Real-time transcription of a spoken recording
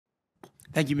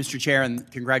Thank you, Mr. Chair, and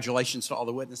congratulations to all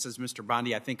the witnesses. Mr.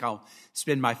 Bondi, I think I'll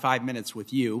spend my 5 minutes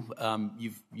with you.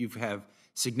 You've have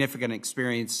significant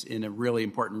experience in a really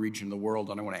important region of the world,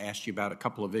 and I want to ask you about a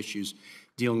couple of issues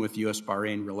dealing with the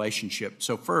U.S.-Bahrain relationship.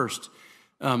 So first,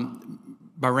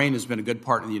 Bahrain has been a good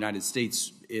partner of the United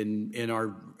States in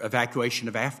our evacuation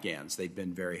of Afghans. They've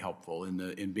been very helpful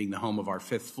in being the home of our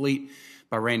Fifth Fleet.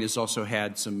 Bahrain has also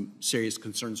had some serious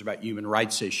concerns about human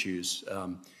rights issues,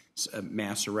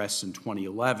 mass arrests in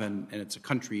 2011, and it's a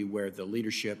country where the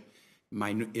leadership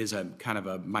is a kind of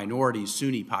a minority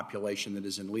Sunni population that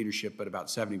is in leadership, but about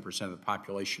 70% of the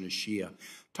population is Shia.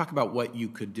 Talk about what you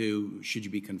could do, should you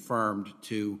be confirmed,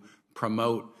 to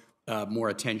promote more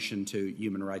attention to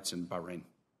human rights in Bahrain.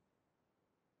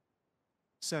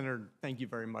 Senator, thank you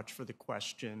very much for the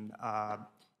question.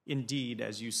 Indeed,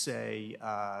 as you say,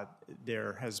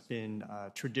 there has been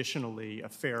traditionally a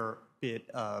fair bit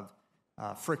of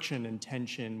friction and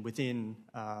tension within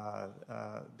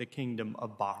the Kingdom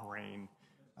of Bahrain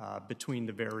between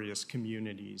the various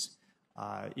communities.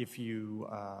 If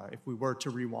we were to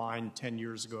rewind 10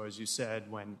 years ago, as you said,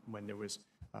 when there was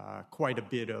quite a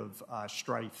bit of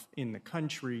strife in the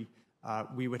country,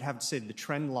 we would have to say the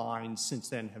trend lines since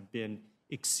then have been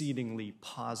exceedingly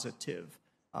positive.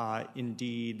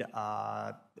 Indeed,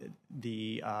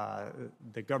 the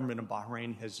government of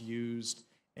Bahrain has used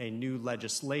a new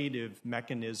legislative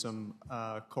mechanism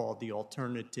called the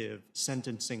Alternative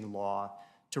Sentencing Law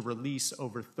to release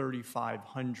over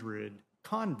 3,500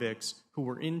 convicts who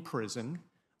were in prison,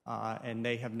 and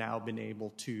they have now been able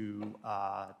to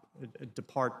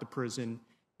depart the prison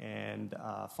and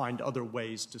find other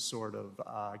ways to sort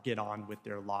of get on with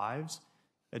their lives.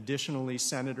 Additionally,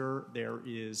 Senator, there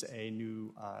is a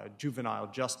new juvenile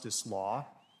justice law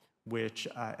which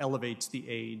elevates the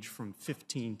age from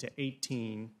 15 to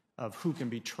 18 of who can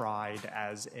be tried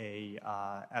as a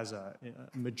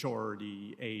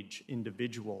majority age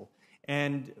individual.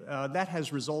 And that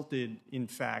has resulted, in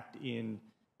fact, in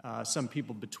some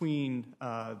people between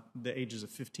the ages of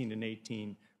 15 and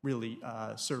 18 really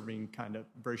serving kind of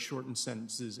very shortened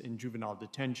sentences in juvenile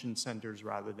detention centers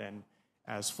rather than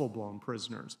as full-blown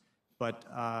prisoners. But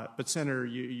Senator,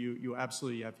 you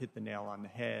absolutely have hit the nail on the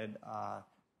head.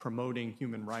 Promoting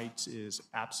human rights is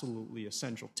absolutely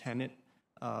essential tenet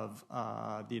of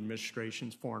the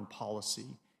administration's foreign policy.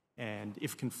 And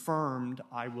if confirmed,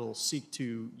 I will seek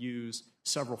to use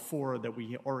several fora that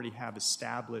we already have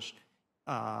established,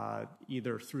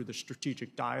 either through the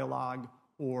strategic dialogue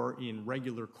or in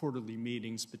regular quarterly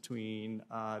meetings between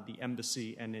the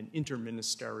embassy and an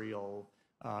interministerial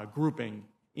grouping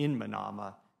in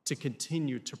Manama, to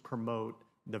continue to promote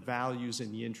the values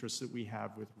and the interests that we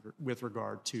have with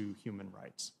regard to human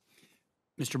rights.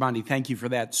 Mr. Bondi, thank you for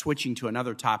that. Switching to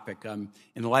another topic, in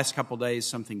the last couple of days,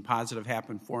 something positive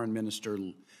happened. Foreign Minister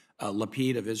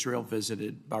Lapid of Israel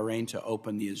visited Bahrain to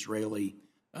open the Israeli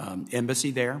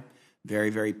embassy there. Very,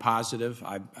 very positive.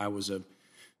 I was a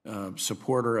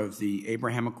supporter of the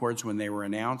Abraham Accords when they were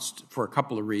announced for a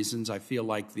couple of reasons. I feel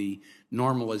like the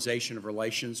normalization of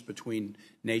relations between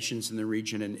nations in the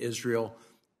region and Israel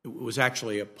was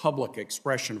actually a public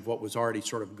expression of what was already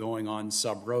sort of going on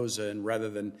sub rosa, and rather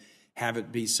than have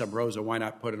it be sub rosa, why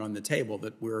not put it on the table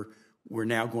that we're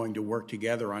now going to work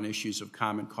together on issues of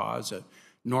common cause. A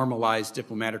normalized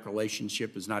diplomatic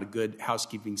relationship is not a good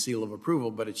housekeeping seal of approval,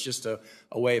 but it's just a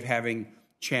way of having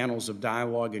channels of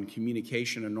dialogue and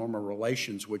communication and normal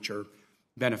relations which are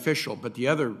beneficial. But the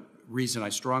other reason I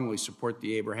strongly support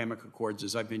the Abrahamic Accords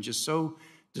is I've been just so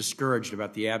discouraged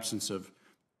about the absence of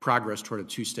progress toward a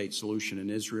two-state solution in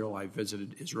Israel. I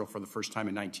visited Israel for the first time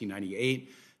in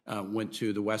 1998, went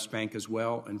to the West Bank as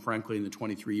well, and frankly, in the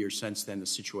 23 years since then, the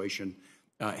situation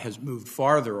has moved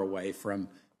farther away from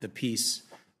the peace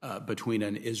between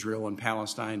an Israel and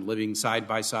Palestine living side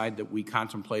by side that we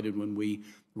contemplated when we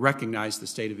recognized the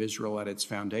State of Israel at its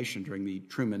foundation during the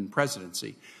Truman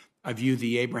presidency. I view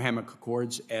the Abrahamic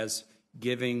Accords as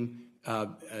giving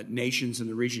nations in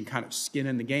the region kind of skin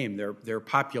in the game. Their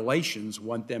populations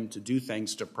want them to do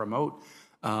things to promote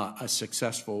a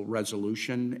successful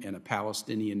resolution and a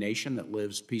Palestinian nation that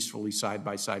lives peacefully side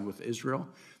by side with Israel.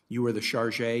 You were the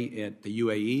chargé at the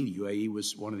UAE. UAE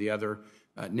was one of the other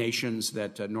nations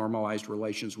that normalized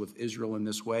relations with Israel in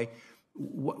this way.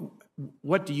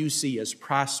 What do you see as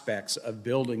prospects of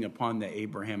building upon the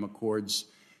Abraham Accords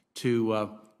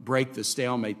to break the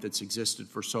stalemate that's existed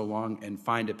for so long and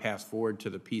find a path forward to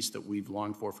the peace that we've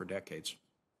longed for decades?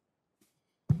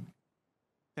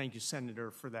 Thank you,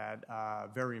 Senator, for that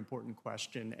very important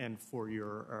question and for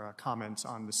your comments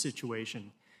on the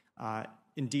situation.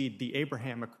 Indeed, the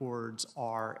Abraham Accords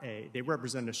they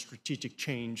represent a strategic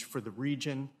change for the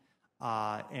region.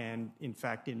 And in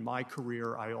fact, in my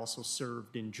career, I also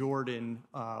served in Jordan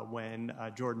when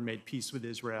Jordan made peace with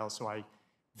Israel. So I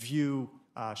view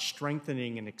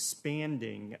strengthening and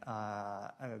expanding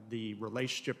the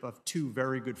relationship of two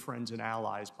very good friends and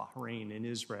allies, Bahrain and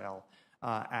Israel,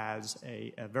 as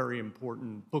a very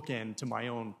important bookend to my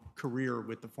own career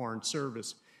with the Foreign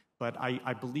Service. But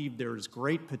I believe there's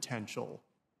great potential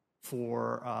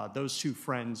for those two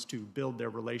friends to build their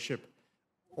relationship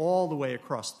all the way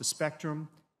across the spectrum,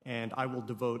 and I will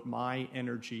devote my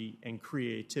energy and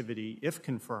creativity, if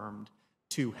confirmed,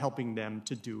 to helping them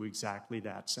to do exactly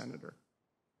that, Senator.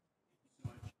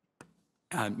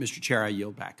 Mr. Chair, I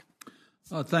yield back.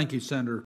 Thank you, Senator